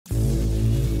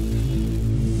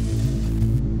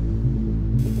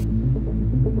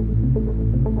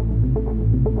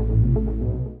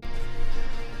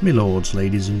My lords,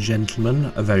 ladies and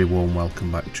gentlemen, a very warm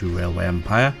welcome back to Railway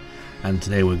Empire, and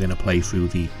today we're going to play through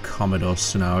the Commodore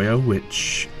scenario,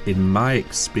 which in my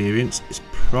experience is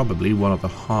probably one of the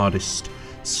hardest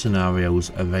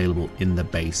scenarios available in the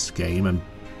base game and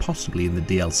possibly in the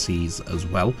DLCs as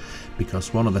well,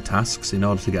 because one of the tasks, in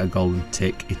order to get a golden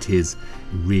tick, it is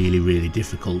really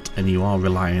difficult and you are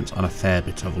reliant on a fair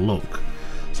bit of luck.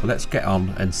 So let's get on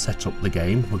and set up the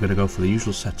game. We're going to go for the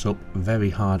usual setup, very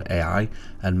hard AI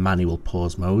and manual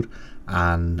pause mode,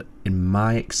 and in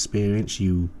my experience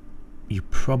you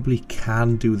probably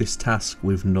can do this task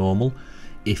with normal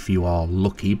if you are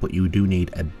lucky, but you do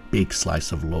need a big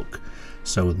slice of luck.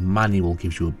 So manual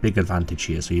gives you a big advantage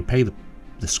here, so you pay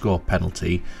the score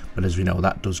penalty, but as we know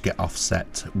that does get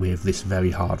offset with this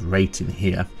very hard rating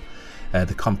here.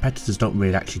 The competitors don't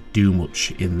really actually do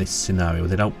much in this scenario.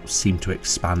 They don't seem to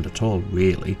expand at all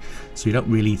really, so you don't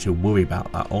really need to worry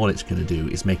about that. All it's going to do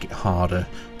is make it harder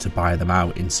to buy them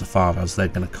out insofar as they're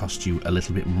going to cost you a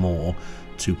little bit more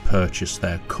to purchase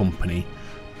their company,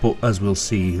 but as we'll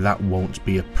see, that won't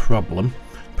be a problem,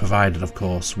 provided of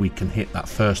course we can hit that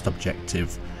first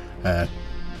objective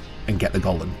and get the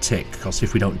golden tick, because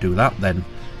if we don't do that then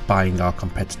buying our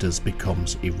competitors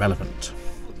becomes irrelevant.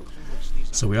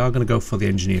 So we are going to go for the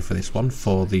engineer for this one,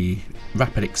 for the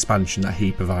rapid expansion that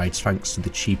he provides thanks to the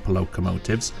cheaper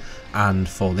locomotives, and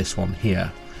for this one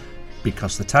here,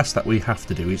 because the task that we have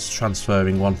to do is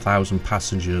transferring 1,000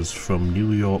 passengers from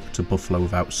New York to Buffalo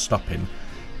without stopping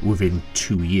within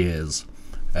 2 years.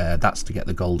 That's to get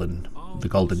the golden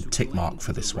tick mark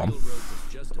for this one.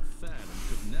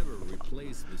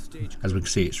 As we can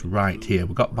see, it's right here.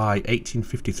 We got by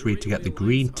 1853 to get the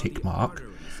green tick mark.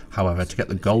 However, to get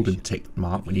the golden tick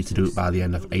mark, we need to do it by the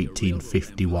end of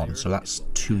 1851. So that's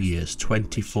 2 years,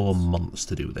 24 months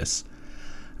to do this.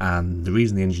 And the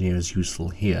reason the engineer is useful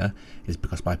here is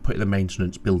because by putting the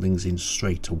maintenance buildings in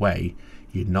straight away,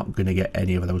 you're not going to get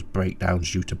any of those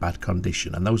breakdowns due to bad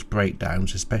condition. And those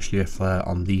breakdowns, especially if they're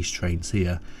on these trains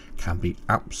here, can be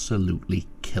absolutely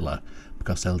killer,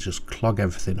 because they'll just clog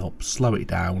everything up, slow it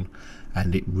down,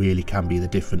 and it really can be the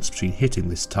difference between hitting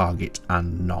this target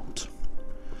and not.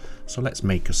 So let's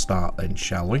make a start then,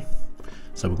 shall we?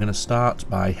 So we're going to start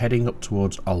by heading up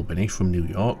towards Albany from New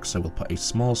York. So we'll put a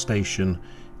small station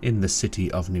in the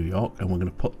city of New York, and we're going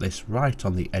to put this right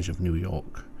on the edge of New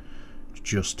York,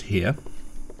 just here,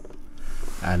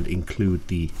 and include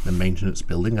the maintenance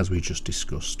building as we just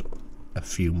discussed a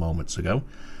few moments ago.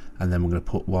 And then we're going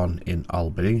to put one in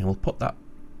Albany, and we'll put that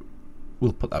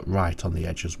right on the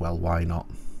edge as well, why not,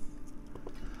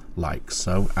 like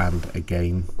so. And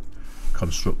again,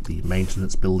 construct the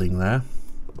maintenance building there,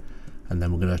 and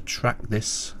then we're going to track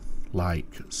this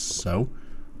like so.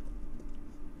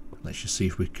 Let's just see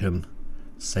if we can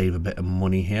save a bit of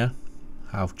money here.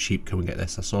 How cheap can we get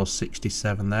this? I saw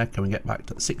 67 there. Can we get back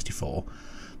to 64?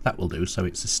 That will do. So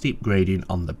it's a steep gradient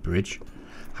on the bridge.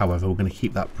 However, we're going to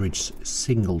keep that bridge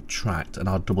single tracked, and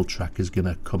our double track is going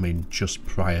to come in just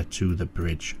prior to the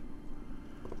bridge.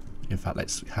 In fact,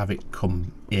 let's have it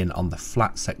come in on the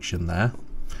flat section there.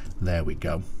 There we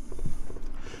go.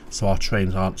 So our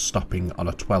trains aren't stopping on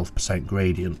a 12%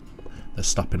 gradient, they're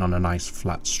stopping on a nice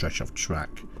flat stretch of track.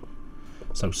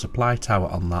 So supply tower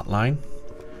on that line.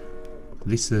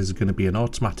 This is going to be an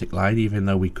automatic line, even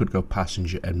though we could go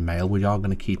passenger and mail, we are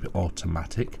going to keep it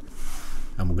automatic.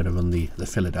 And we're going to run the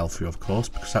Philadelphia, of course,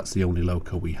 because that's the only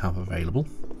loco we have available.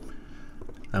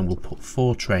 And we'll put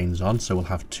 4 trains on, so we'll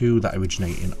have 2 that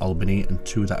originate in Albany and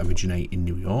 2 that originate in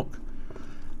New York.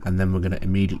 And then we're going to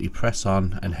immediately press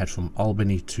on and head from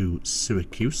Albany to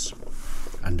Syracuse,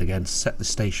 and again set the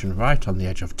station right on the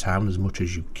edge of town as much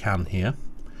as you can here,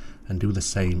 and do the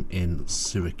same in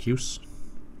Syracuse,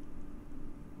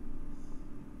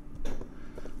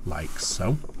 like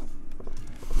so.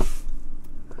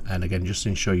 And again, just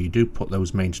ensure you do put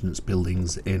those maintenance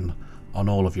buildings in on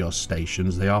all of your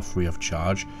stations. They are free of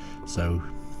charge, so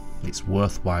it's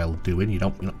worthwhile doing. You're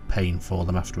not paying for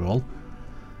them after all.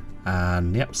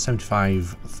 And yep,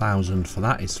 75,000 for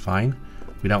that is fine.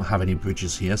 We don't have any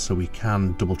bridges here, so we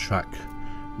can double track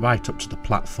right up to the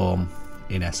platform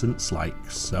in essence, like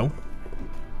so.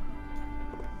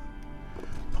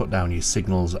 Put down your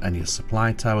signals and your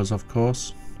supply towers, of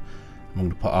course. I'm going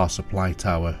to put our supply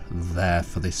tower there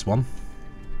for this one.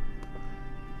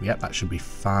 Yep, that should be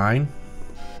fine.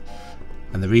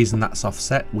 And the reason that's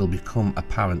offset will become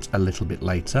apparent a little bit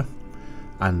later.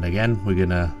 And again, we're going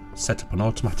to set up an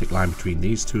automatic line between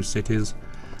these 2 cities,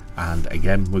 and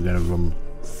again we're going to run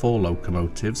 4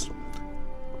 locomotives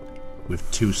with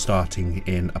 2 starting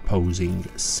in opposing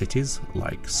cities,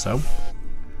 like so.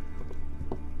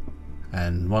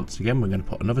 And once again, we're going to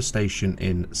put another station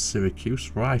in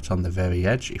Syracuse, right on the very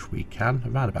edge, if we can,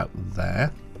 around about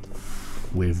there,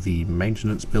 with the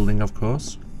maintenance building, of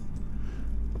course.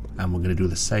 And we're going to do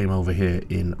the same over here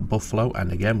in Buffalo,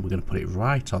 and again, we're going to put it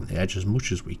right on the edge as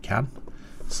much as we can.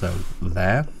 So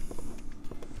there,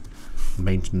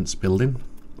 maintenance building,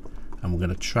 and we're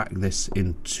going to track this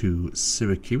into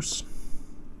Syracuse.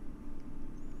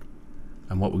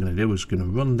 And what we're going to do is we're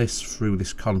going to run this through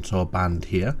this contour band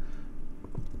here.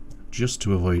 Just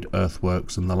to avoid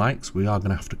earthworks and the likes, we are going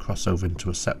to have to cross over into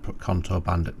a separate contour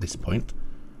band at this point.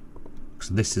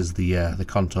 So this is the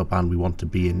contour band we want to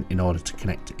be in order to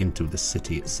connect into the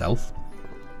city itself.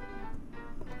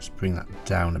 Let's bring that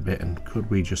down a bit, and could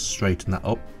we just straighten that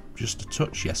up just a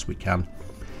touch? Yes, we can.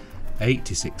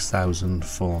 86,000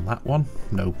 for that one,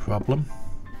 no problem.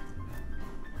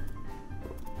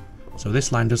 So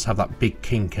this line does have that big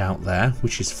kink out there,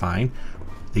 which is fine.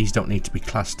 These don't need to be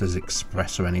classed as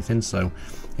express or anything, so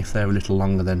if they're a little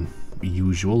longer than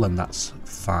usual, then that's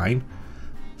fine.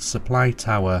 Supply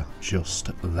tower just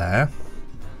there.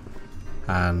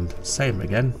 And same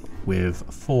again with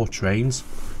 4 trains,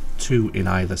 2 in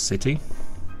either city.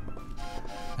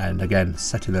 And again,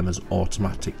 setting them as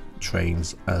automatic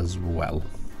trains as well.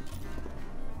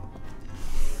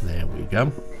 There we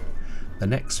go. The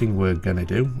next thing we're going to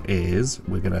do is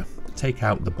we're going to take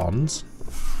out the bonds,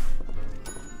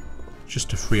 just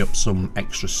to free up some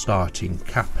extra starting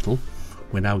capital.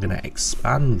 We're now going to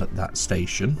expand that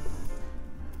station,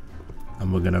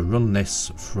 and we're going to run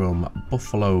this from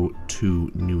Buffalo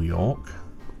to New York.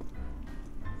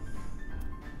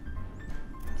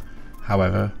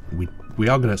 However, we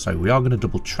are going to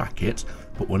double track it,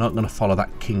 but we're not going to follow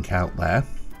that kink out there.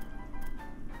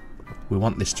 We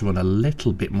want this to run a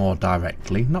little bit more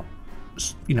directly, not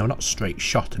straight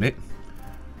shot in it,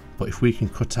 but if we can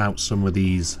cut out some of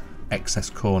these excess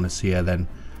corners here, then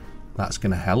that's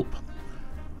going to help.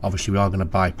 Obviously we are going to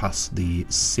bypass the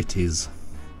cities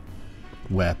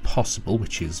where possible,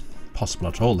 which is possible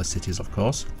at all the cities, of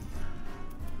course,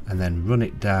 and then run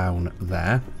it down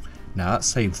there. Now that's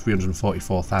saying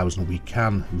 344,000. We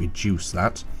can reduce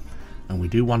that, and we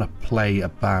do want to play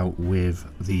about with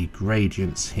the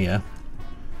gradients here,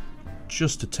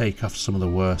 just to take off some of the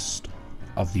worst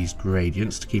of these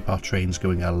gradients to keep our trains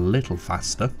going a little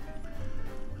faster.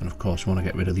 And of course we want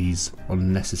to get rid of these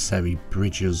unnecessary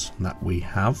bridges that we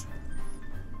have.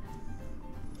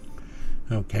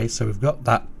 Okay, so we've got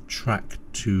that track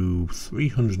to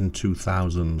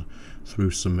 302,000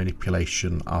 through some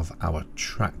manipulation of our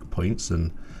track points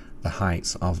and the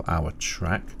heights of our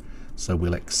track. So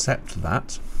we'll accept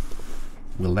that.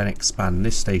 We'll then expand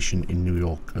this station in New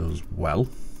York as well.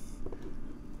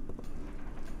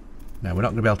 Now we're not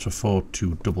going to be able to afford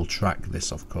to double track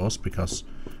this, of course, because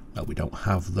well, we don't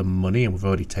have the money and we've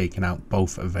already taken out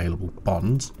both available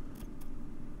bonds.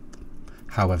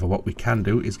 However, what we can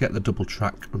do is get the double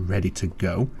track ready to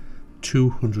go.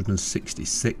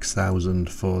 266,000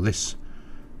 for this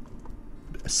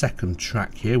second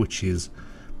track here, which is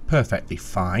perfectly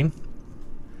fine.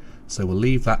 So we'll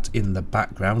leave that in the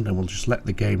background and we'll just let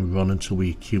the game run until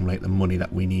we accumulate the money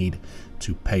that we need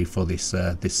to pay for this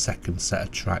this second set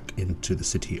of track into the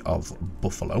city of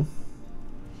Buffalo.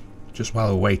 Just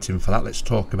while we're waiting for that, let's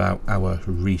talk about our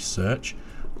research.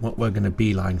 What we're going to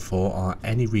beeline for are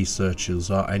any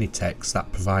researchers or any techs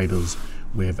that provide us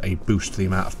with a boost to the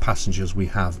amount of passengers we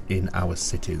have in our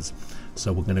cities.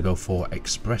 So we're going to go for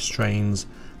express trains,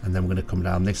 and then we're going to come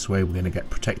down this way. We're going to get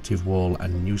protective wall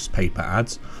and newspaper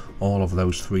ads. All of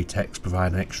those 3 techs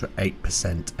provide an extra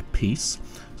 8% apiece.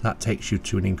 So that takes you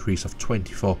to an increase of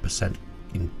 24%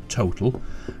 in total,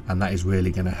 and that is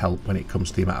really going to help when it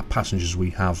comes to the amount of passengers we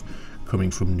have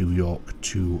coming from New York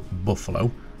to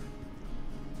Buffalo.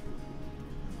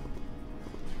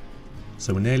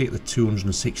 So we're nearly at the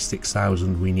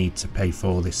 266,000 we need to pay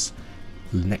for this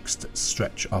next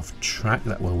stretch of track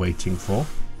that we're waiting for.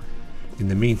 In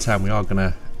the meantime, we are going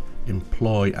to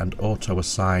employ and auto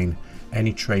assign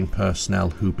any train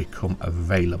personnel who become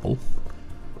available.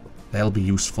 They'll be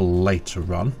useful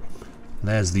later on.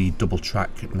 There's the double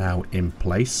track now in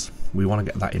place. We want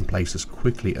to get that in place as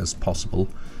quickly as possible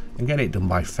and get it done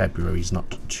by February is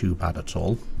not too bad at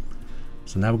all.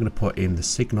 So now we're going to put in the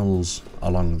signals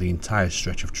along the entire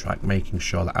stretch of track, making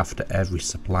sure that after every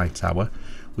supply tower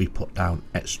we put down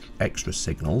extra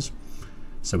signals.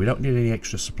 So we don't need any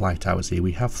extra supply towers here.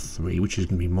 We have 3, which is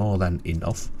going to be more than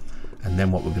enough. And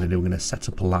then what we're going to do, we're going to set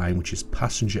up a line which is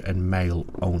passenger and mail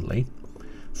only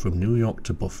from New York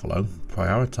to Buffalo,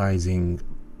 prioritizing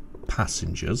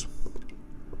passengers.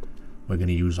 We're going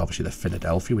to use obviously the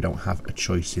Philadelphia. We don't have a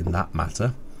choice in that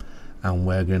matter. And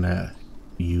we're going to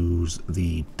use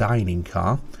the dining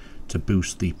car to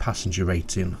boost the passenger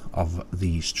rating of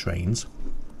these trains,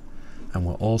 and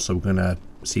we're also going to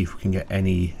see if we can get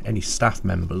any staff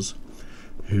members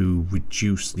who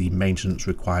reduce the maintenance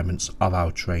requirements of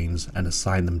our trains and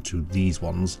assign them to these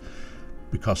ones,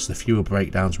 because the fewer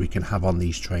breakdowns we can have on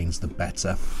these trains, the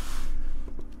better.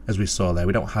 As we saw there,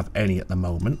 we don't have any at the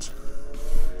moment,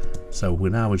 so we're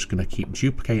now just going to keep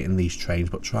duplicating these trains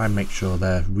but try and make sure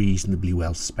they're reasonably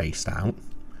well spaced out.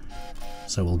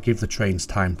 So we'll give the trains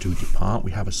time to depart.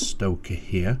 We have a stoker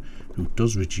here who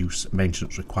does reduce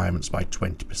maintenance requirements by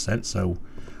 20%, so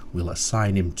we'll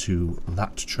assign him to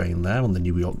that train there on the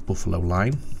New York Buffalo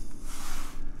line.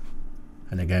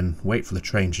 And again, wait for the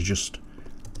train to just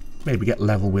maybe get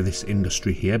level with this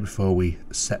industry here before we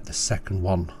set the second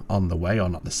one on the way, or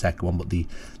not the second one, but the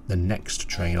next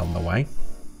train on the way.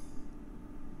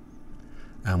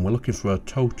 And we're looking for a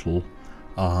total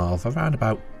of around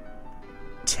about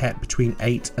between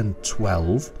 8 and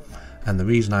 12. And the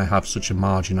reason I have such a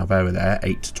margin of error there,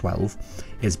 8 to 12,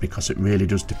 is because it really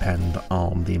does depend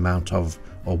on the amount of,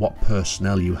 or what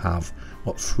personnel you have,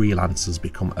 what freelancers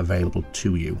become available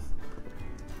to you.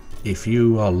 If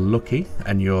you are lucky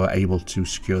and you're able to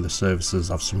secure the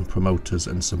services of some promoters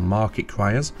and some market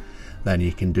criers, then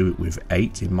you can do it with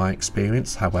 8 in my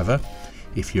experience. However,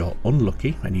 if you're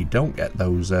unlucky and you don't get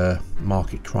those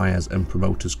market criers and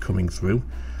promoters coming through,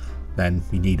 then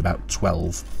you need about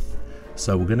 12.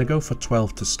 So we're going to go for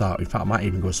 12 to start. In fact, I might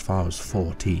even go as far as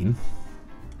 14.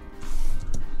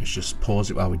 Let's just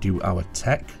pause it while we do our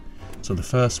tech. So the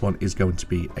first one is going to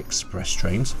be express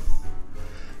trains.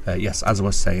 Yes, as I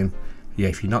was saying, yeah,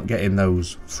 if you're not getting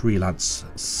those freelance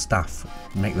staff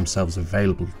make themselves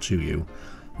available to you,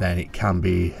 then it can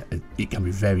be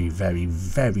very, very,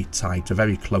 very tight, a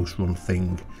very close run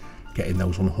thing, getting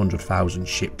those 100,000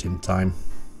 shipped in time.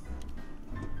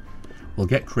 We'll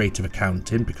get creative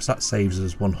accounting because that saves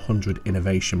us 100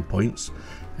 innovation points,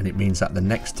 and it means that the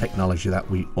next technology that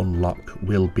we unlock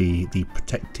will be the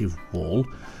protective wall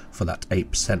for that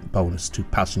 8% bonus to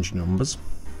passenger numbers.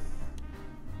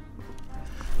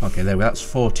 Okay, there we go. That's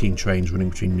 14 trains running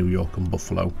between New York and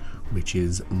Buffalo, which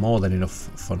is more than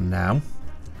enough for now.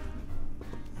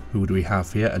 Who do we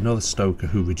have here? Another stoker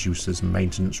who reduces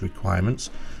maintenance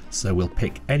requirements. So we'll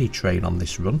pick any train on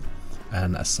this run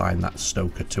and assign that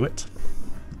stoker to it.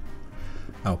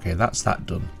 Okay, that's that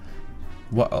done.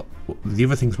 What the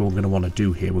other things we're going to want to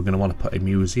do here, we're going to want to put a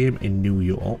museum in New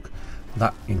York.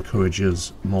 That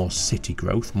encourages more city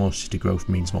growth. More city growth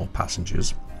means more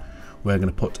passengers. We're going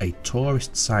to put a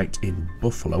tourist site in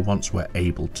Buffalo once we're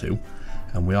able to,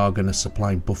 and we are going to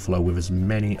supply Buffalo with as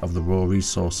many of the raw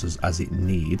resources as it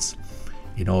needs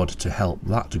in order to help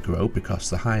that to grow, because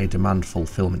the higher demand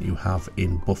fulfillment you have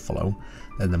in Buffalo,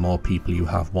 then the more people you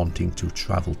have wanting to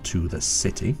travel to the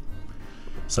city.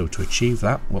 So to achieve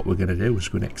that, what we're going to do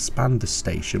is we're going to expand the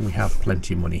station. We have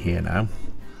plenty of money here now.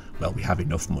 Well, we have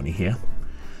enough money here.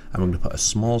 And we're going to put a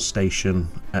small station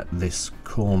at this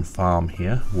corn farm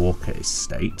here, Walker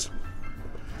Estate.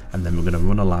 And then we're going to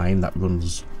run a line that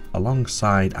runs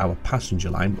alongside our passenger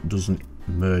line, but doesn't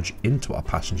merge into our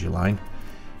passenger line,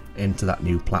 into that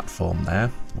new platform there.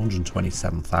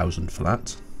 127,000 for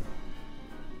that.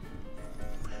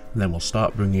 And then we'll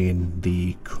start bringing in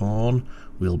the corn,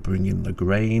 we'll bring in the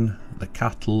grain, the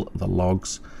cattle, the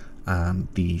logs, and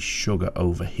the sugar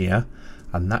over here.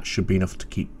 And that should be enough to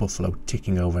keep Buffalo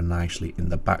ticking over nicely in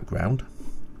the background.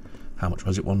 How much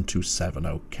was it? 127.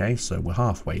 Okay, so we're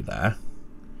halfway there.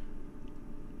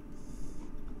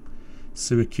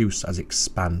 Syracuse has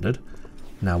expanded.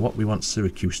 Now what we want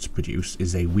Syracuse to produce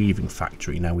is a weaving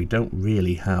factory. Now we don't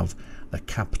really have the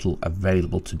capital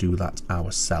available to do that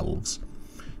ourselves,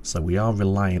 so we are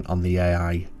reliant on the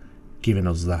AI giving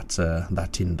us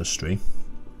that industry.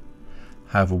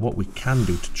 However, what we can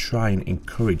do to try and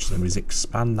encourage them is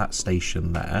expand that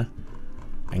station there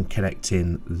and connect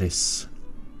in this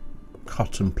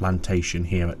cotton plantation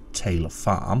here at Taylor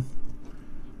Farm.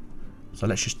 So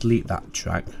let's just delete that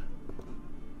track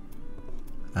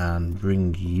and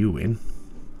bring you in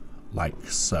like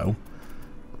so,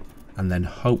 and then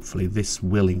hopefully this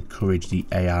will encourage the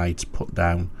AI to put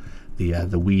down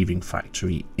the weaving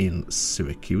factory in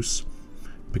Syracuse.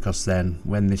 Because then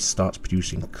when this starts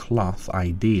producing cloth,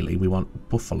 ideally we want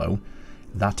Buffalo,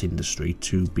 that industry,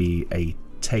 to be a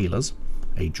tailor's,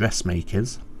 a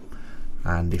dressmaker's,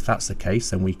 and if that's the case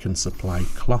then we can supply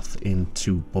cloth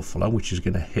into Buffalo, which is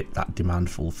going to hit that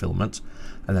demand fulfillment,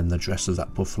 and then the dresses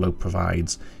that Buffalo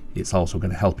provides, it's also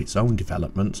going to help its own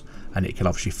development, and it can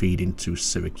obviously feed into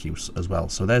Syracuse as well.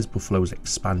 So there's Buffalo's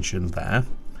expansion there.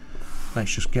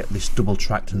 Let's just get this double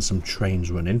tracked and some trains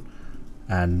running.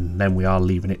 and then we are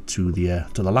leaving it to the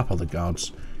lap of the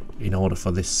gods in order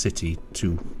for this city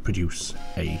to produce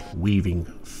a weaving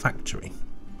factory.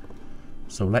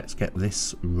 So let's get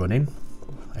this running.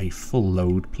 A full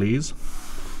load, please.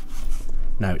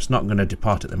 Now it's not going to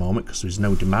depart at the moment because there's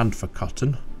no demand for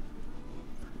cotton,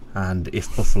 and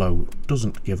if Buffalo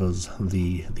doesn't give us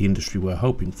the industry we're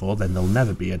hoping for, then there'll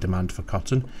never be a demand for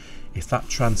cotton. If that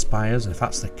transpires, if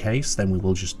that's the case, then we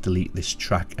will just delete this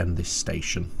track and this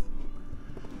station.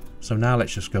 So now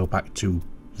let's just go back to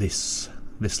this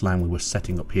line we were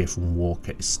setting up here from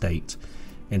Walker Estate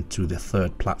into the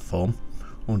third platform.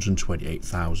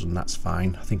 128,000, that's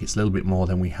fine. I think it's a little bit more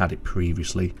than we had it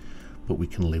previously, but we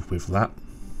can live with that.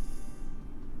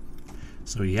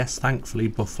 So yes,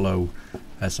 thankfully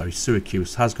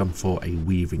Syracuse has gone for a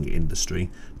weaving industry.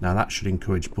 Now that should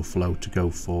encourage Buffalo to go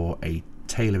for a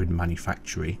tailoring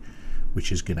manufactory,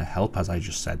 which is going to help, as I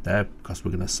just said there, because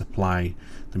we're going to supply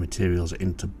the materials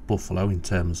into Buffalo in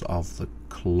terms of the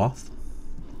cloth.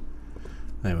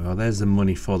 There we go, there's the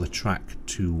money for the track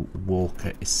to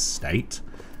Walker Estate.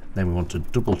 Then we want to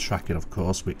double track it, of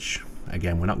course, which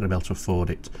again we're not going to be able to afford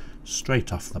it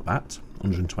straight off the bat.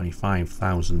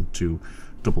 125,000 to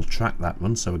double track that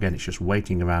one, so again it's just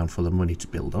waiting around for the money to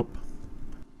build up.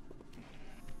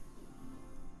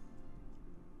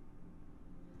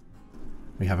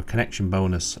 We have a connection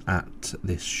bonus at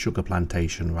this sugar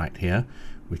plantation right here,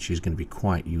 which is going to be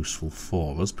quite useful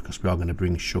for us because we are going to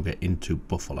bring sugar into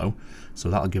Buffalo, so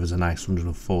that'll give us a nice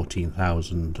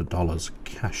 $114,000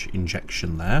 cash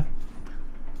injection there.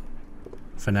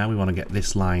 For now we want to get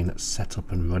this line set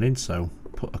up and running, so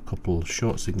put a couple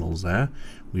short signals there.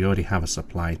 We already have a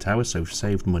supply tower, so we've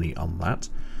saved money on that,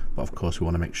 but of course we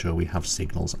want to make sure we have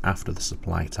signals after the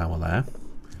supply tower there.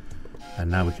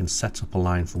 And now we can set up a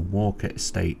line from Walker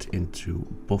Estate into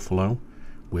Buffalo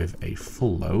with a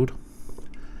full load.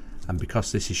 And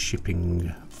because this is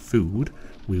shipping food,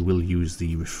 we will use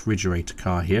the refrigerator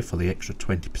car here for the extra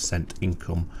 20%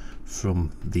 income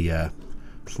from the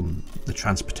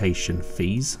transportation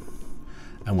fees,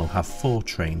 and we'll have 4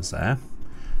 trains there.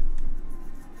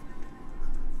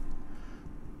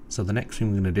 So the next thing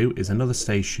we're going to do is another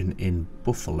station in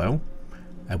Buffalo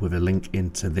with a link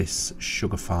into this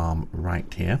sugar farm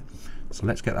right here. So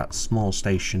let's get that small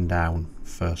station down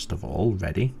first of all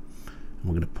ready.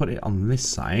 We're going to put it on this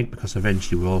side because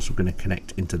eventually we're also going to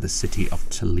connect into the city of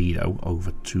Toledo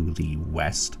over to the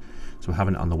west. So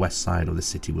having it on the west side of the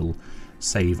city will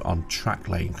save on track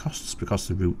laying costs because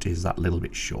the route is that little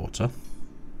bit shorter.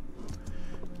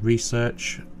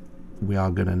 Research, we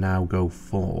are going to now go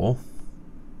for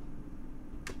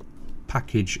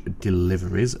package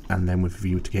deliveries, and then with a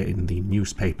view to getting the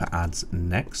newspaper ads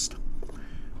next.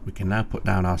 We can now put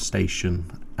down our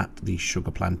station at the sugar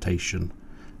plantation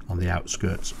on the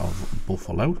outskirts of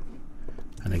Buffalo,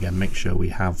 and again make sure we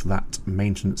have that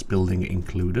maintenance building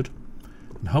included,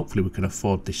 and hopefully we can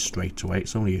afford this straight away.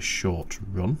 It's only a short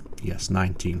run. Yes,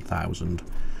 19,000,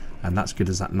 and that's good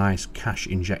as that nice cash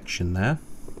injection there.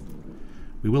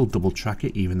 We will double track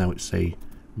it even though it's a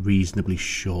reasonably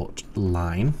short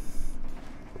line,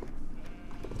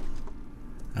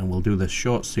 and we'll do the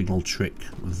short signal trick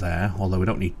there, although we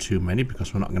don't need too many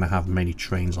because we're not going to have many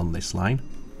trains on this line.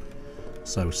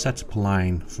 So set up a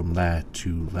line from there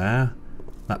to there.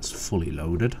 That's fully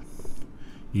loaded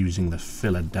using the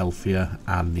Philadelphia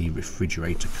and the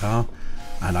refrigerator car,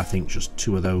 and I think just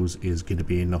 2 of those is going to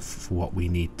be enough for what we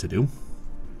need to do.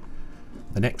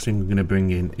 The next thing we're going to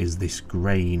bring in is this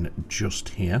grain just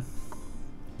here.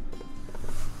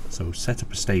 So set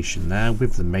up a station there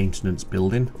with the maintenance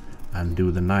building and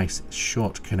do the nice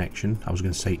short connection. I was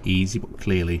going to say easy, but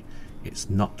clearly it's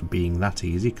not being that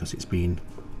easy because it's been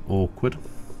awkward.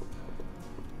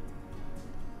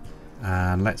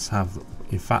 And let's have,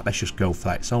 in fact let's just go for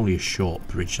that. It's only a short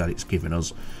bridge that it's given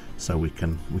us, so we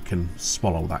can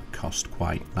swallow that cost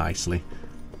quite nicely.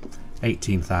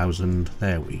 18,000,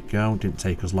 there we go. Didn't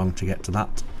take us long to get to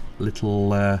that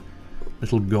little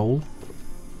goal.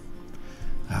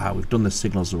 We've done the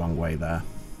signals the wrong way there.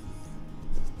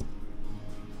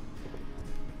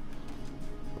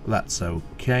 That's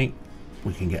okay,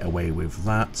 we can get away with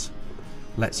that.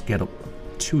 Let's get up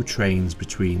 2 trains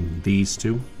between these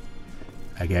 2.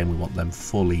 Again, we want them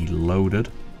fully loaded,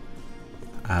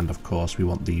 and of course we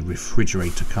want the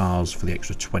refrigerator cars for the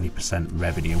extra 20%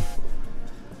 revenue.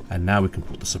 And now we can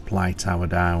put the supply tower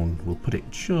down. We'll put it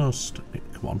just,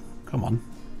 come on,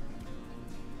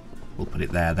 we'll put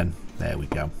it there then. There we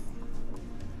go.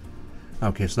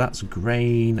 Okay, so that's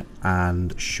grain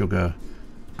and sugar,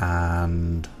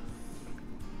 and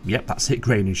yep, that's it,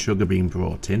 grain and sugar being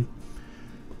brought in.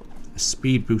 A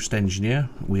speed boost engineer,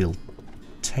 we'll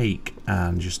take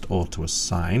and just auto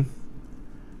assign.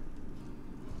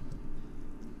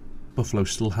 Buffalo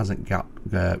still hasn't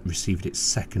received its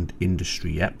second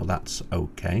industry yet, but that's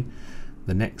okay.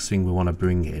 The next thing we want to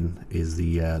bring in is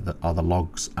the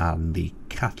logs and the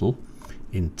cattle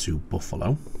into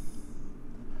Buffalo.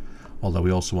 Although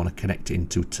we also want to connect it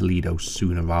into Toledo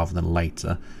sooner rather than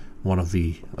later. One of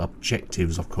the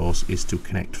objectives, of course, is to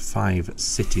connect 5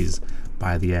 cities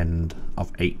by the end of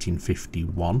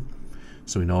 1851.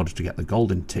 So in order to get the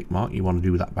golden tick mark, you want to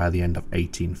do that by the end of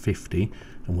 1850,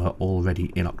 and we're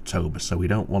already in October, so we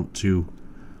don't want to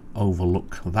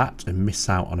overlook that and miss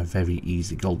out on a very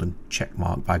easy golden check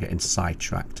mark by getting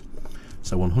sidetracked.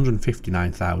 So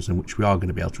 159,000, which we are going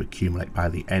to be able to accumulate by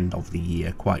the end of the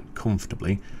year quite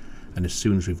comfortably, and as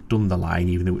soon as we've done the line,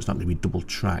 even though it's not going to be double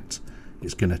tracked,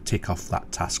 it's going to tick off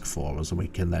that task for us, and we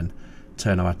can then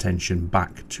turn our attention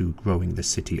back to growing the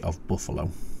city of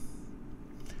Buffalo.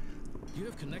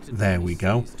 There we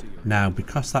go. Now,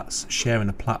 because that's sharing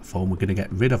a platform, we're going to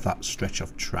get rid of that stretch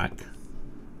of track,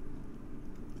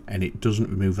 and it doesn't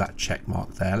remove that check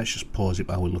mark there. Let's just pause it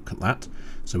while we look at that.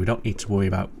 So we don't need to worry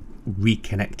about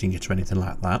reconnecting it or anything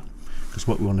like that, because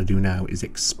what we want to do now is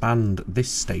expand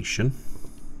this station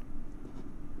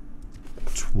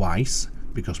twice,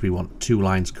 because we want 2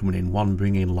 lines coming in, one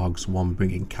bringing logs, one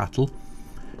bringing cattle.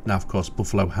 Now, of course,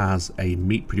 Buffalo has a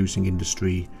meat producing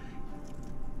industry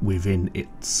within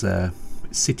its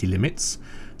city limits,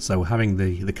 so having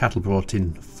the cattle brought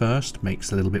in first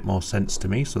makes a little bit more sense to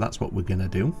me, so that's what we're going to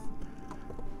do.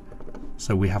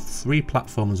 So we have 3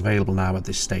 platforms available now at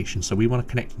this station, so we want to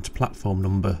connect into platform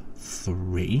number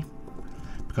 3,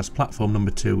 because platform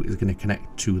number 2 is going to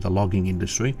connect to the logging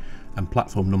industry, and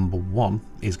platform number 1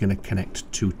 is going to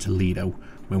connect to Toledo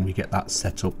when we get that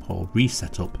set up or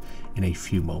reset up in a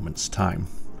few moments time.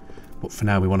 But for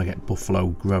now we want to get Buffalo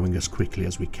growing as quickly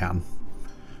as we can.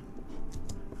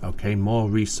 Okay, more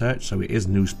research, so it is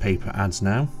newspaper ads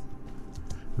now.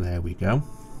 There we go.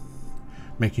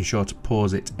 Making sure to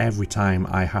pause it every time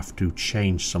I have to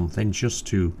change something, just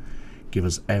to give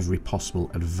us every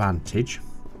possible advantage.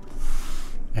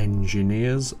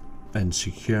 Engineers and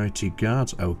security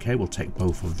guards, okay, we'll take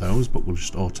both of those, but we'll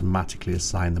just automatically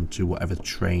assign them to whatever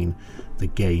train the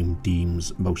game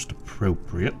deems most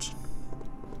appropriate.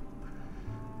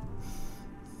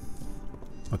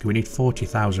 Okay, we need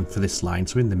 40,000 for this line,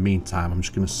 so in the meantime I'm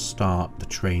just going to start the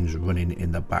trains running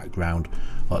in the background,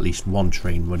 or at least one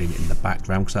train running in the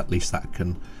background, because at least that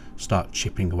can start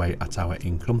chipping away at our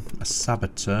income. A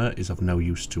saboteur is of no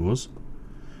use to us.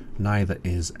 Neither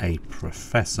is a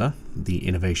professor. The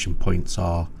innovation points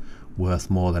are worth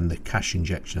more than the cash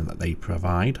injection that they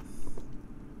provide.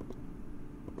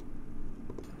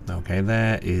 Okay,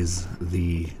 there is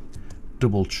the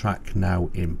double track now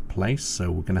in place,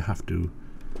 so we're going to have to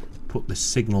put the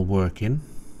signal work in,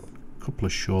 a couple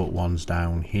of short ones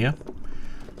down here,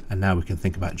 and now we can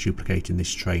think about duplicating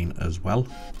this train as well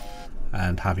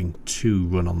and having 2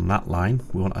 run on that line.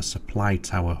 We want a supply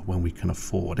tower when we can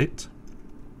afford it.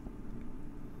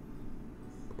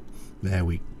 There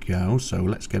we go, so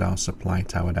let's get our supply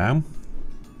tower down.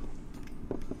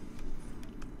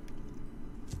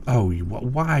 Oh,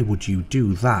 why would you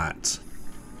do that?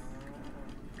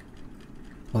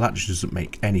 Well, that just doesn't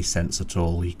make any sense at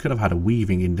all. You could have had a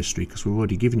weaving industry, because we've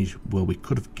already given you, well, we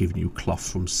could have given you cloth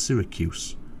from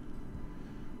Syracuse.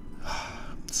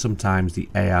 Sometimes the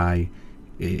AI,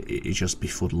 it just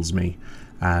befuddles me,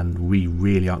 and we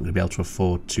really aren't going to be able to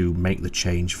afford to make the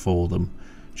change for them,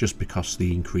 just because of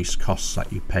the increased costs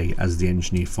that you pay as the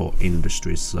engineer for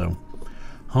industries. So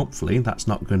hopefully that's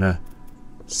not going to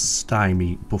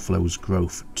stymie Buffalo's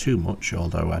growth too much,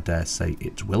 although I dare say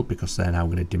it will, because they're now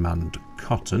going to demand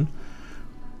cotton.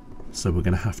 So we're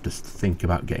going to have to think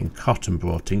about getting cotton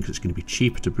brought in, because it's going to be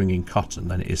cheaper to bring in cotton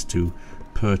than it is to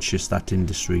purchase that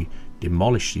industry,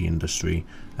 demolish the industry,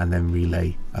 and then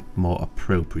relay a more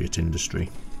appropriate industry.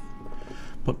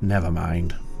 But never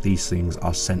mind, these things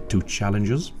are sent to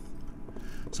challengers.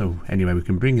 So anyway, we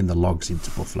can bring in the logs into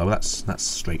Buffalo. That's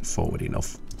straightforward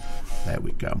enough. There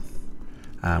we go.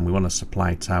 And we want a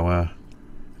supply tower.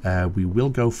 We will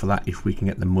go for that if we can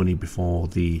get the money before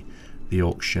the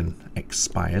auction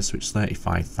expires, so it's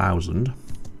 35,000,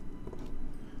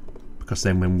 because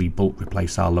then when we bulk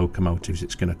replace our locomotives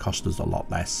it's going to cost us a lot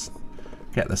less.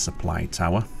 Get the supply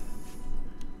tower.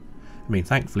 I mean,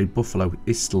 thankfully Buffalo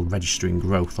is still registering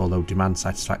growth, although demand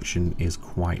satisfaction is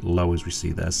quite low, as we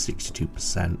see there,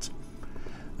 62%.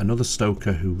 Another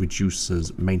stoker who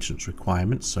reduces maintenance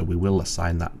requirements, so we will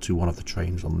assign that to one of the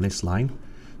trains on this line.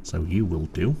 So you will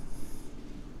do.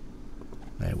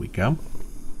 There we go.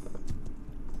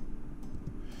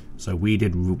 So we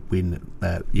did win,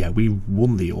 yeah, we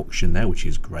won the auction there, which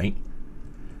is great.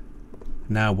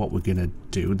 Now what we're going to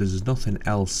do, there's nothing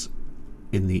else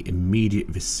in the immediate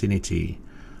vicinity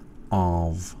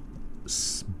of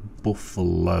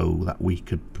Buffalo that we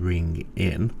could bring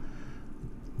in.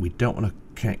 We don't want to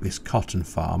connect this cotton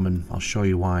farm, and I'll show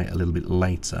you why a little bit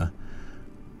later.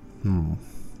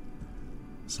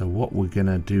 So what we're going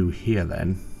to do here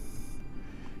then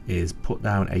is put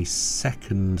down a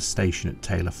second station at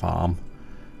Taylor Farm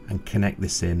and connect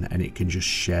this in, and it can just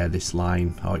share this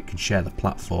line, or it can share the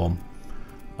platform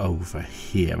over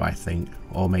here, I think,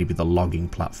 or maybe the logging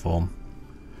platform.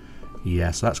 Yeah,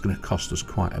 so that's going to cost us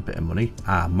quite a bit of money.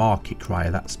 Market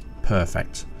crier, that's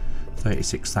perfect.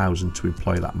 36,000 to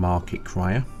employ that market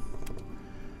crier.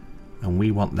 And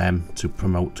we want them to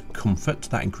promote comfort.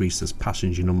 That increases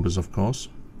passenger numbers, of course.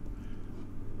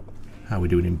 How are we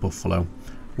doing in Buffalo?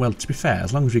 Well, to be fair,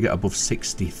 as long as we get above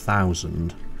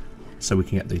 60,000, so we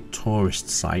can get the tourist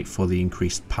site for the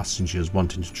increased passengers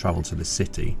wanting to travel to the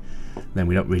city, then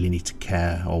we don't really need to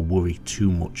care or worry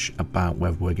too much about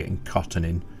whether we're getting cotton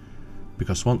in.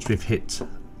 Because once we've hit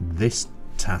this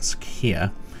task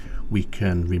here, we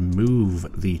can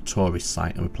remove the tourist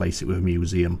site and replace it with a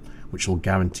museum, which will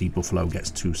guarantee Buffalo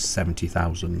gets to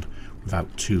 70,000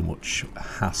 without too much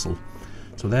hassle.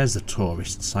 So there's the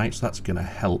tourist site, so that's going to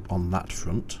help on that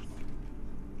front.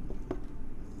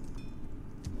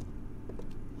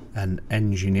 An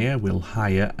engineer will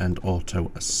hire and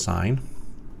auto assign.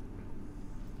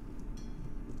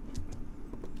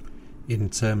 In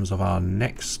terms of our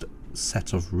next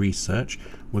set of research,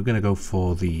 we're going to go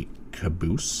for the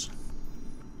caboose.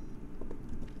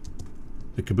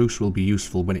 The caboose will be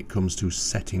useful when it comes to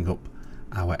setting up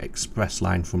our express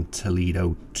line from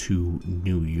Toledo to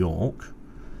New York,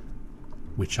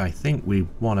 which I think we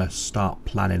want to start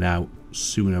planning out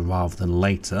sooner rather than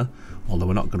later, although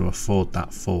we're not going to afford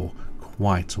that for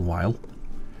quite a while.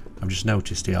 I've just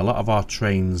noticed here a lot of our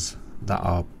trains that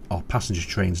are our passenger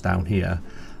trains down here,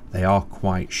 they are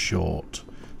quite short,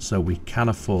 so we can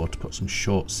afford to put some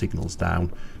short signals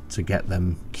down to get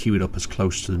them queued up as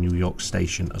close to the New York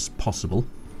station as possible,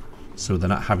 so they're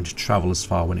not having to travel as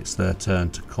far when it's their turn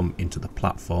to come into the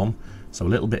platform. So a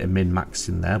little bit of min-max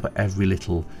in there, but every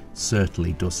little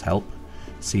certainly does help.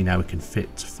 See, now we can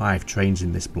fit 5 trains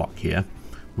in this block here,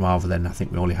 rather than, I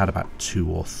think we only had about 2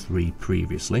 or 3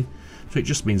 previously. So it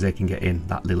just means they can get in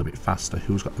that little bit faster.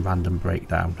 Who's got the random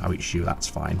breakdown? Oh, it's you, that's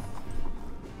fine.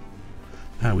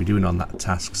 How are we doing on that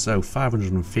task? So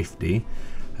 550.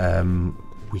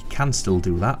 We can still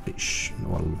do that.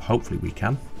 Well, hopefully we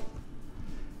can.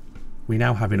 We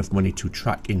now have enough money to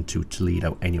track into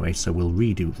Toledo anyway, so we'll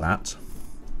redo that.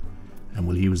 And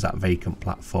we'll use that vacant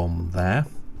platform there.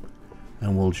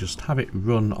 And we'll just have it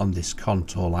run on this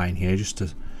contour line here, just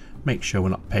to make sure we're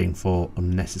not paying for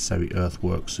unnecessary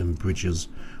earthworks and bridges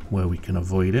where we can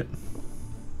avoid it.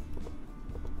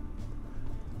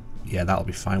 Yeah, that'll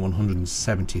be fine.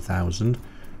 170,000.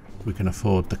 We can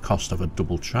afford the cost of a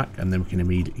double track, and then we can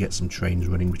immediately get some trains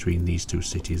running between these 2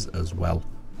 cities as well.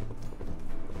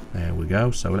 There we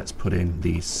go. So let's put in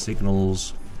these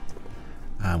signals,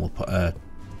 and we'll put a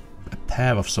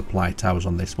pair of supply towers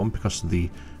on this one because the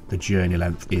journey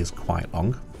length is quite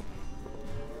long.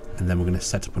 And then we're going to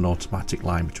set up an automatic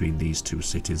line between these 2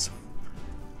 cities.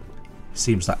 It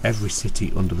seems that every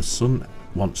city under the sun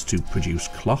wants to produce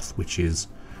cloth, which is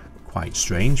quite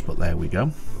strange, but there we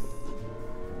go.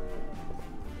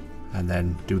 And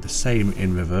then do the same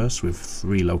in reverse with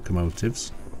 3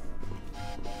 locomotives.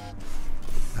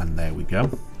 And there we go.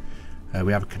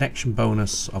 We have a connection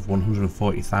bonus of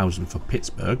 140,000 for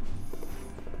Pittsburgh.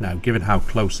 Now, given how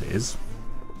close it is,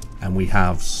 and we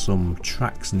have some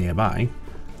tracks nearby,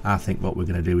 I think what we're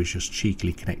going to do is just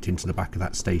cheekily connect into the back of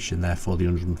that station there for the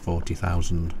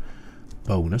 140,000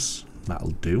 bonus.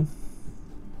 That'll do.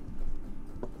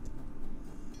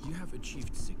 You have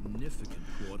achieved significant.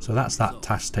 So that's that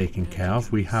task taken care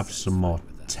of. We have some more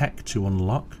tech to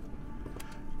unlock.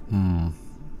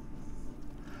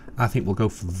 I think we'll go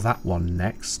for that one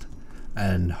next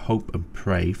and hope and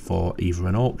pray for either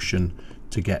an auction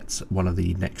to get one of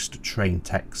the next train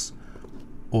techs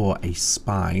or a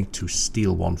spy to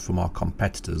steal one from our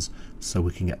competitors, so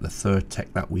we can get the 3rd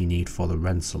tech that we need for the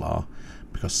Rensselaer,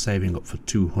 because saving up for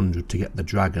 200 to get the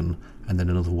Dragon and then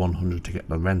another 100 to get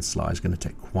the Rensselaer is going to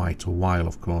take quite a while,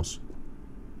 of course.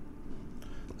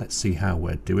 Let's see how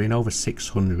we're doing. Over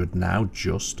 600 now,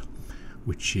 just,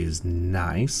 which is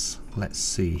nice. Let's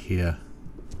see here.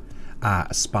 A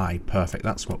spy, perfect,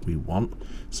 that's what we want.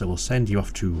 So we'll send you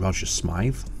off to Roger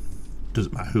Smythe.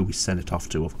 Doesn't matter who we send it off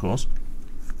to, of course.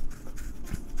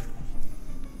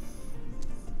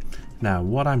 Now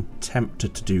what I'm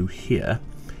tempted to do here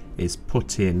is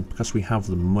put in, because we have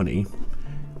the money,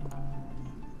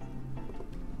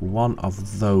 one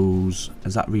of those,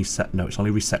 is that reset? No, it's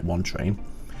only reset one train,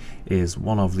 is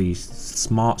one of these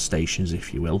smart stations,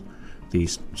 if you will,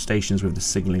 these stations with the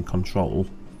signalling control,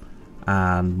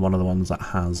 and one of the ones that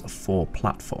has 4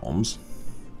 platforms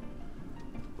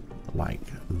like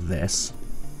this.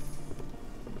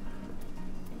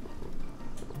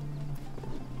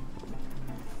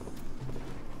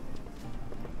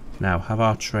 Now, have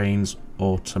our trains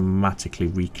automatically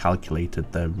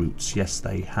recalculated their routes? Yes,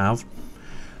 they have.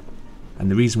 And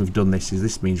the reason we've done this is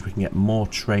this means we can get more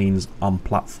trains on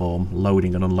platform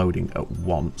loading and unloading at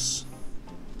once.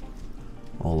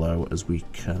 Although, as we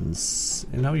can see,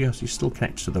 yes, you're still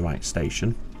connected to the right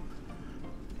station.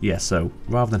 Yeah, so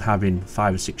rather than having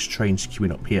 5 or 6 trains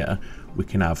queuing up here, we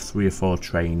can have 3 or 4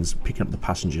 trains picking up the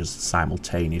passengers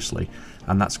simultaneously,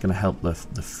 and that's going to help the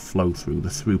flow through, the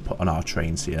throughput on our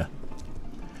trains here.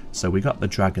 So we got the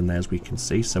Dragon there, as we can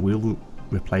see, so we'll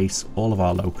replace all of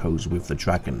our locos with the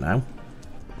Dragon now.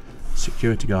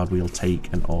 Security guard we'll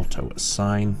take an auto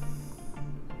assign.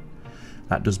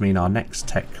 That does mean our next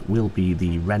tech will be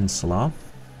the Rensselaer.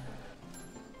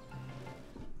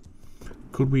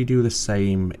 Could we do the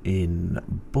same in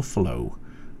Buffalo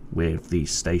with the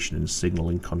station and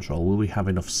signalling control? Will we have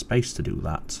enough space to do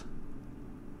that?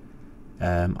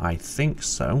 I think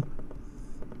so.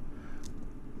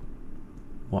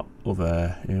 What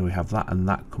other... we have that and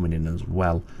that coming in as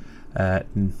well. But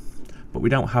we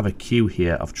don't have a queue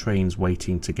here of trains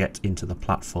waiting to get into the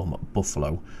platform at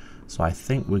Buffalo. So I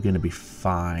think we're going to be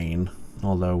fine.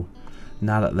 Although,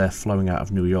 now that they're flowing out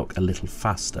of New York a little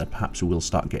faster, perhaps we will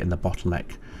start getting the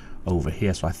bottleneck over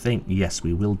here. So I think, yes,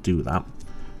 we will do that.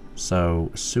 So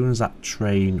as soon as that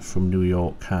train from New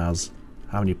York has...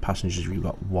 How many passengers have you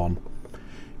got? 1.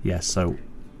 Yeah, so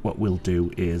what we'll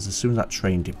do is, as soon as that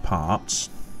train departs,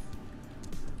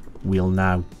 we'll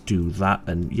now do that.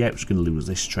 And yeah, it's going to lose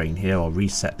this train here, or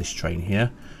reset this train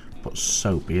here. But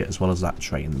so be it, as well as that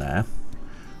train there.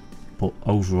 But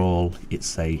overall,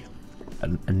 it's a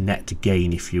net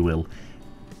gain, if you will.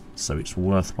 So it's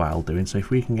worthwhile doing. So if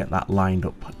we can get that lined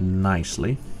up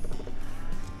nicely.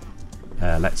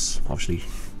 Let's obviously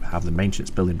have the maintenance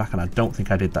building back. And I don't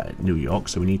think I did that at New York.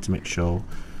 So we need to make sure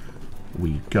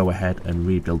we go ahead and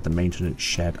rebuild the maintenance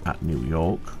shed at New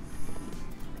York.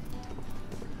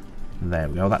 There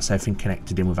we go. That's everything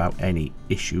connected in without any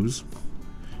issues.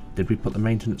 Did we put the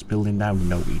maintenance building down?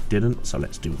 No, we didn't. So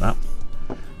let's do that.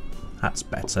 That's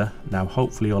better. Now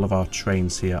hopefully all of our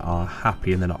trains here are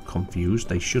happy and they're not confused.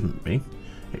 They shouldn't be.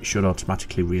 It should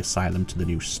automatically reassign them to the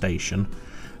new station.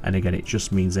 And again, it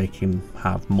just means they can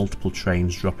have multiple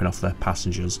trains dropping off their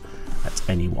passengers at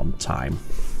any one time.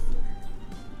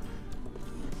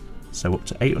 So up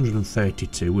to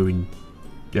 832, we're in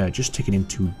just ticking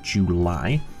into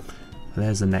July.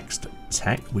 There's the next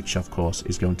tech, which of course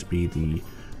is going to be the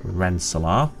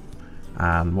Rensselaer.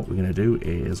 And what we're going to do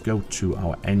is go to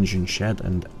our engine shed,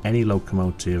 and any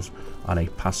locomotive on a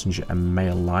passenger and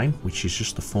mail line, which is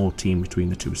just the 14 between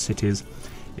the 2 cities,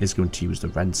 is going to use the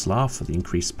Rensselaer for the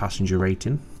increased passenger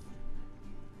rating.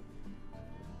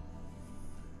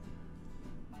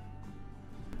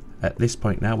 At this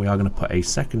point now, we are going to put a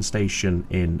second station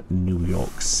in New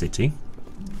York City,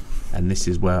 and this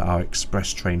is where our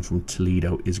express train from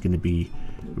Toledo is going to be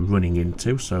running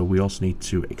into. So we also need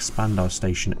to expand our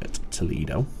station at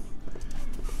Toledo,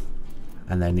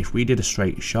 and then if we did a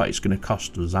straight shot, it's going to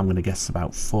cost us, I'm going to guess,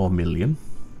 about 4 million.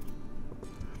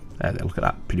 Look at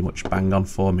that, pretty much bang on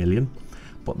 4 million.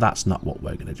 But that's not what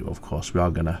we're going to do, of course. We are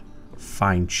going to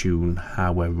fine tune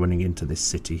how we're running into this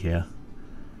city here.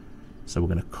 So we're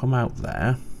going to come out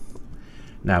there.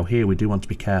 Now here we do want to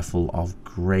be careful of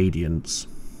gradients.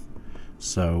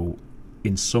 So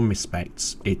in some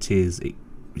respects it's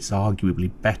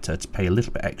arguably better to pay a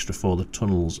little bit extra for the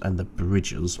tunnels and the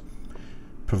bridges,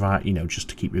 provide, just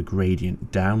to keep your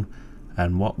gradient down.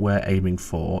 And what we're aiming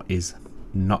for is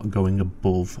not going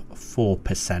above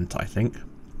 4%, I think.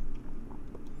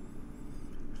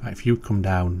 If you come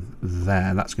down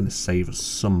there, that's going to save us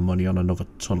some money on another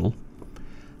tunnel,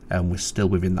 and we're still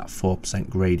within that 4%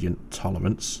 gradient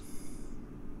tolerance.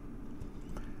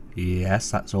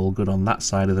 Yes, that's all good on that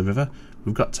side of the river.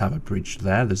 We've got to have a bridge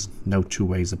there, there's no two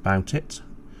ways about it.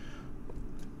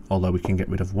 Although we can get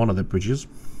rid of one of the bridges.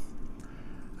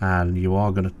 And you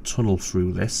are going to tunnel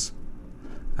through this.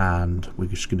 And we're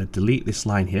just going to delete this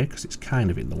line here because it's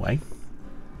kind of in the way.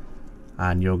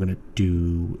 And you're going to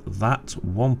do that,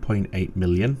 1.8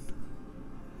 million.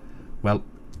 Well,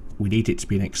 we need it to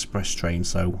be an express train,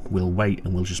 so we'll wait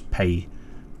and we'll just pay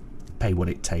what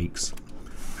it takes.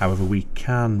 However, we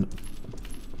can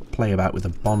play about with the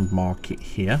bond market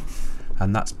here,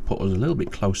 and that's put us a little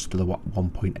bit closer to the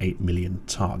 1.8 million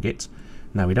target.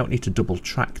 Now, we don't need to double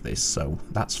track this, so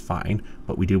that's fine,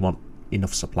 but we do want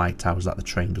enough supply towers that the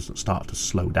train doesn't start to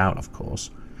slow down, of course.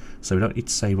 So we don't need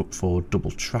to save up for double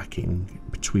tracking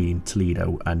between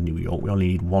Toledo and New York. We only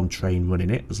need one train running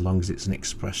it, as long as it's an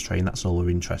express train. That's all we're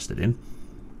interested in.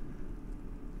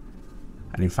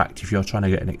 And in fact, if you're trying to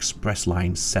get an express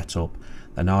line set up,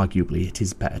 then arguably it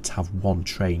is better to have one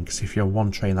train, because if you have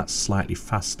one train that's slightly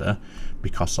faster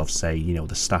because of, say, you know,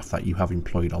 the staff that you have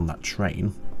employed on that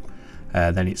train,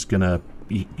 then it's gonna,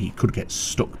 you could get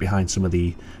stuck behind some of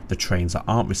the trains that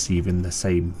aren't receiving the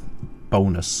same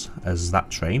bonus as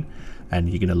that train, and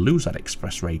you're going to lose that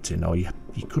express rating, or you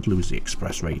could lose the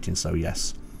express rating. So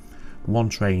yes, one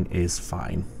train is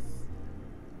fine.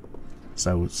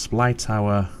 So supply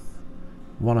tower,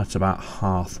 one at about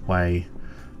halfway,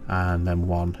 and then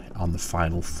one on the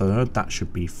final third. That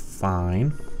should be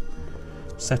fine.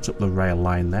 Set up the rail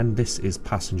line then. This is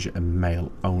passenger and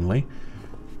mail only.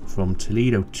 From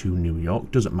Toledo to New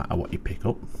York, doesn't matter what you pick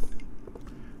up.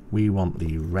 We want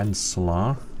the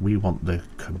Rensselaer, we want the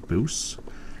caboose,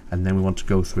 and then we want to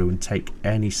go through and take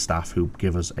any staff who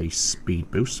give us a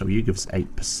speed boost. So you give us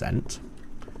 8%.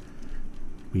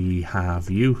 We have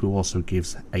you, who also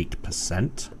gives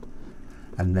 8%.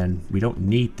 And then we don't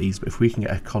need these, but if we can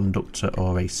get a conductor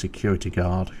or a security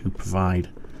guard who provide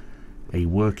a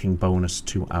working bonus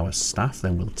to our staff,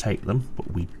 then we'll take them,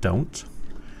 but we don't.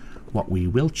 What we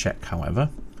will check, however,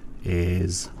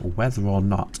 is whether or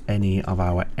not any of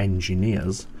our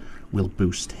engineers will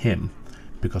boost him,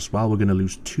 because while we're going to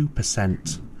lose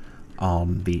 2%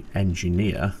 on the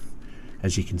engineer,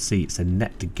 as you can see, it's a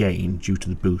net gain due to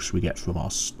the boost we get from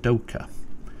our stoker.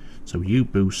 So you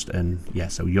boost, and yeah,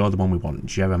 so you're the one we want,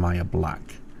 Jeremiah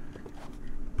Black,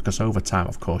 because over time,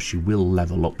 of course, you will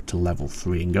level up to level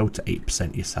 3 and go to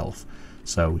 8% yourself.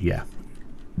 So yeah,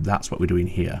 that's what we're doing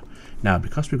here. Now,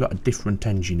 because we've got a different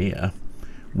engineer,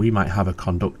 we might have a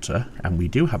conductor, and we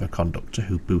do have a conductor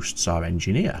who boosts our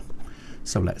engineer.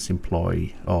 So let's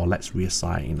employ, or let's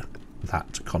reassign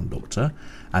that conductor.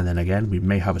 And then again, we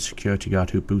may have a security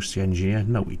guard who boosts the engineer.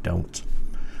 No, we don't.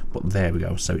 But there we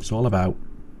go. So it's all about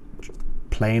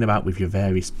playing about with your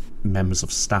various members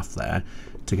of staff there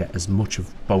to get as much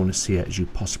of bonus here as you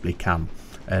possibly can.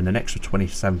 And an extra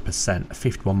 27%, a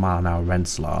 51 mile an hour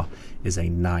Rensselaer is a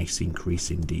nice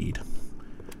increase indeed.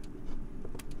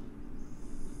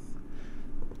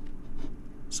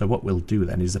 So what we'll do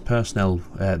then is the personnel,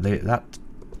 that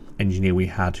engineer we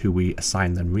had who we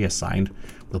assigned and reassigned,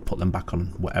 we'll put them back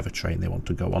on whatever train they want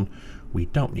to go on. We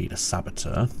don't need a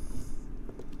saboteur.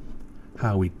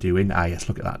 How are we doing? Ah yes,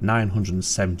 look at that,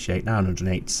 978,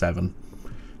 987.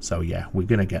 So yeah, we're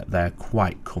going to get there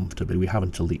quite comfortably. We have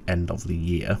until the end of the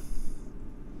year.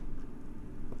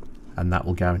 And that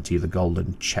will guarantee the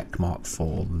golden check mark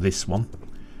for this one.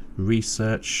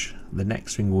 Research, the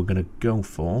next thing we're going to go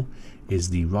for is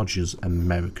the Rogers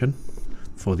American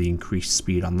for the increased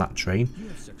speed on that train. You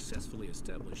have successfully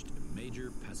established a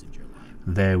major passenger line.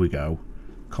 There we go.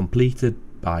 Completed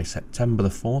by September the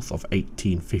 4th of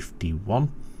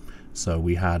 1851. So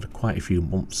we had quite a few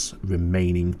months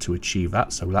remaining to achieve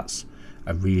that. So that's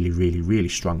a really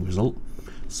strong result.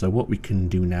 So what we can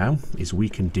do now is we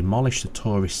can demolish the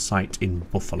tourist site in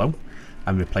Buffalo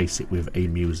and replace it with a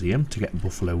museum to get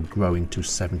Buffalo growing to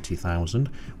 70,000,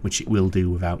 which it will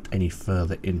do without any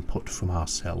further input from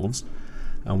ourselves.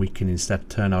 And we can instead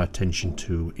turn our attention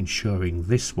to ensuring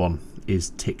this one is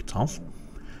ticked off,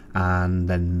 and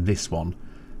then this one.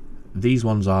 These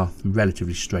ones are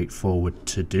relatively straightforward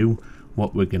to do.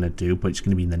 What we're going to do, but it's going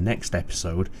to be in the next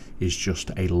episode, is just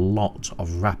a lot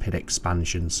of rapid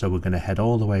expansion. So we're going to head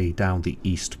all the way down the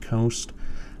east coast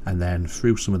and then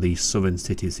through some of these southern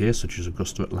cities here, such as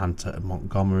Augusta, Atlanta and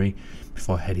Montgomery,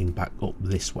 before heading back up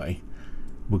this way.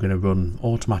 We're going to run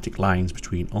automatic lines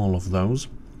between all of those,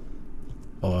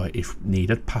 or if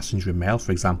needed, passenger and mail,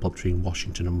 for example, between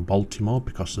Washington and Baltimore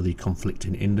because of the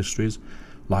conflicting industries.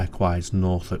 Likewise,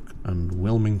 Norfolk and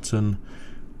Wilmington,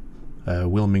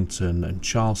 Wilmington and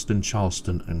Charleston,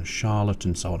 Charleston and Charlotte,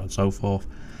 and so on and so forth.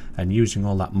 And using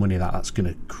all that money that's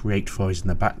going to create for us in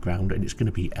the background, and it's going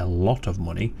to be a lot of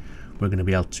money, we're going to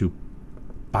be able to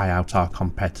buy out our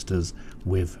competitors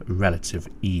with relative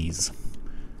ease.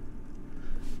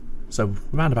 So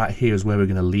round about here is where we're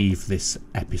going to leave this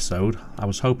episode. I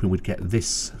was hoping we'd get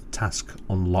this task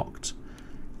unlocked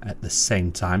at the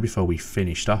same time before we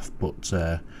finished off, but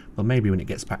well, maybe when it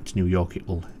gets back to New York it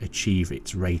will achieve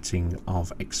its rating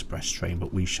of express train,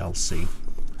 but we shall see.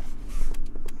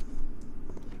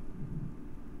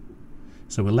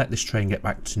 So we'll let this train get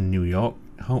back to New York.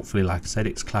 Hopefully, like I said,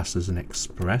 it's classed as an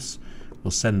express.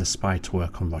 We'll send the spy to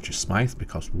work on Roger Smythe,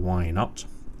 because why not?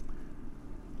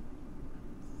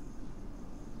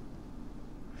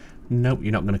 Nope,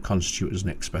 you're not going to constitute as an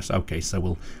express. Okay, so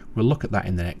we'll look at that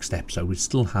in the next episode. We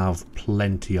still have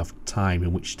plenty of time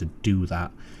in which to do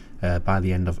that. By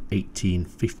the end of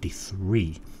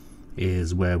 1853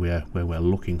 is where we're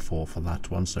looking for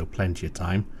that one, so plenty of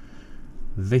time.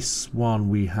 This one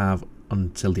we have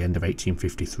until the end of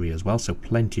 1853 as well, so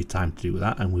plenty of time to do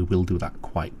that, and we will do that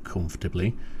quite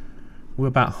comfortably. We're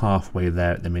about halfway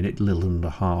there at the minute, a little under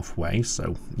halfway,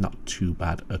 so not too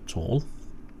bad at all.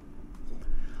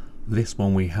 This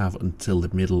one we have until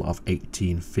the middle of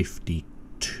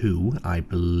 1852, I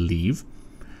believe.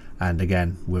 And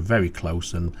again, we're very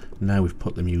close, and now we've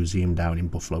put the museum down in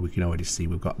Buffalo, we can already see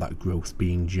we've got that growth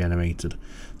being generated.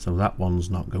 So that one's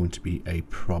not going to be a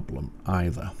problem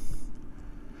either.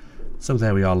 So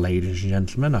there we are, ladies and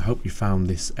gentlemen. I hope you found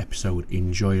this episode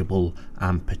enjoyable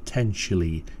and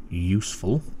potentially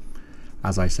useful.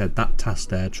 As I said, that task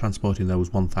there, transporting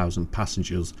those 1,000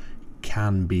 passengers,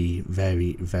 can be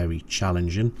very, very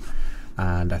challenging.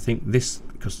 And I think this,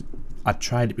 because I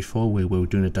tried it before, we were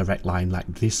doing a direct line like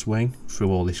this way through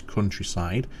all this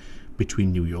countryside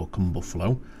between New York and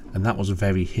Buffalo, and that was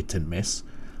very hit and miss.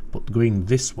 But going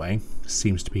this way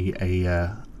seems to be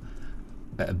a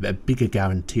bigger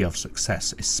guarantee of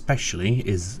success, especially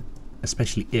if,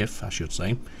 I should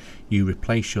say, you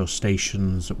replace your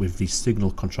stations with the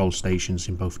signal control stations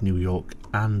in both New York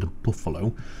and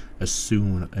Buffalo as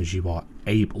soon as you are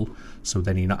able, so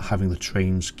then you're not having the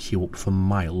trains queue up for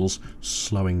miles,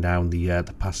 slowing down the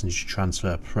passenger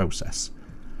transfer process.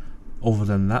 Other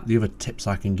than that, the other tips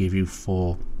I can give you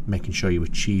for making sure you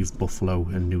achieve Buffalo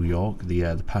and New York,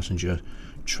 the passenger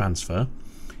transfer,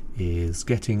 is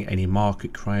getting any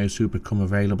market criers who become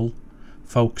available,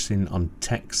 focusing on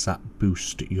texts that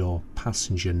boost your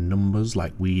passenger numbers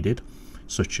like we did,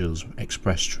 such as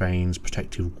express trains,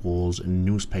 protective walls and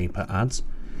newspaper ads,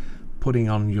 putting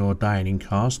on your dining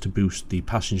cars to boost the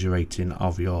passenger rating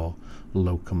of your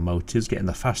locomotives, getting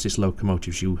the fastest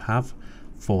locomotives you have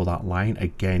for that line,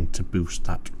 again to boost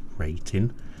that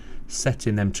rating,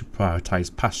 setting them to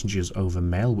prioritise passengers over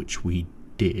mail, which we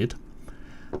did.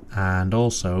 And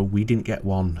also, we didn't get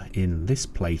one in this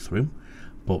playthrough,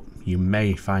 but you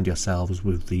may find yourselves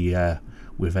with the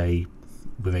with a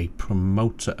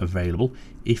promoter available.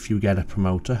 If you get a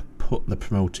promoter, put the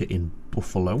promoter in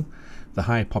Buffalo. The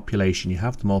higher population you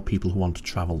have, the more people who want to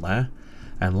travel there.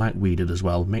 And like we did as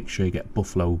well, make sure you get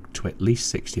Buffalo to at least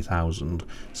 60,000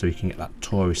 so you can get that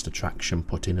tourist attraction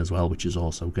put in as well, which is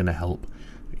also going to help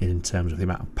in terms of the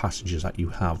amount of passengers that you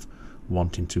have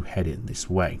wanting to head in this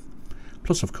way.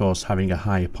 Plus, of course, having a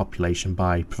higher population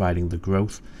by providing the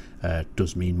growth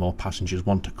does mean more passengers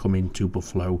want to come into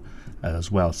Buffalo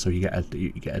as well. So you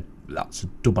get that's a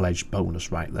double-edged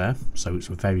bonus right there. So it's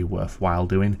very worthwhile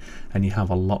doing, and you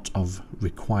have a lot of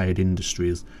required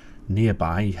industries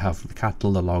nearby. You have the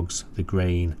cattle, the logs, the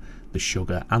grain, the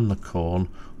sugar, and the corn,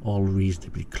 all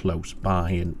reasonably close by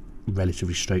and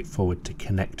relatively straightforward to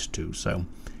connect to. So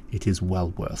it is well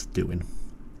worth doing.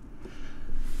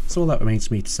 So all that remains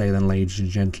for me to say then, ladies and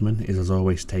gentlemen, is as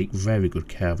always, take very good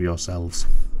care of yourselves.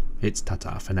 It's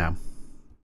ta-ta for now.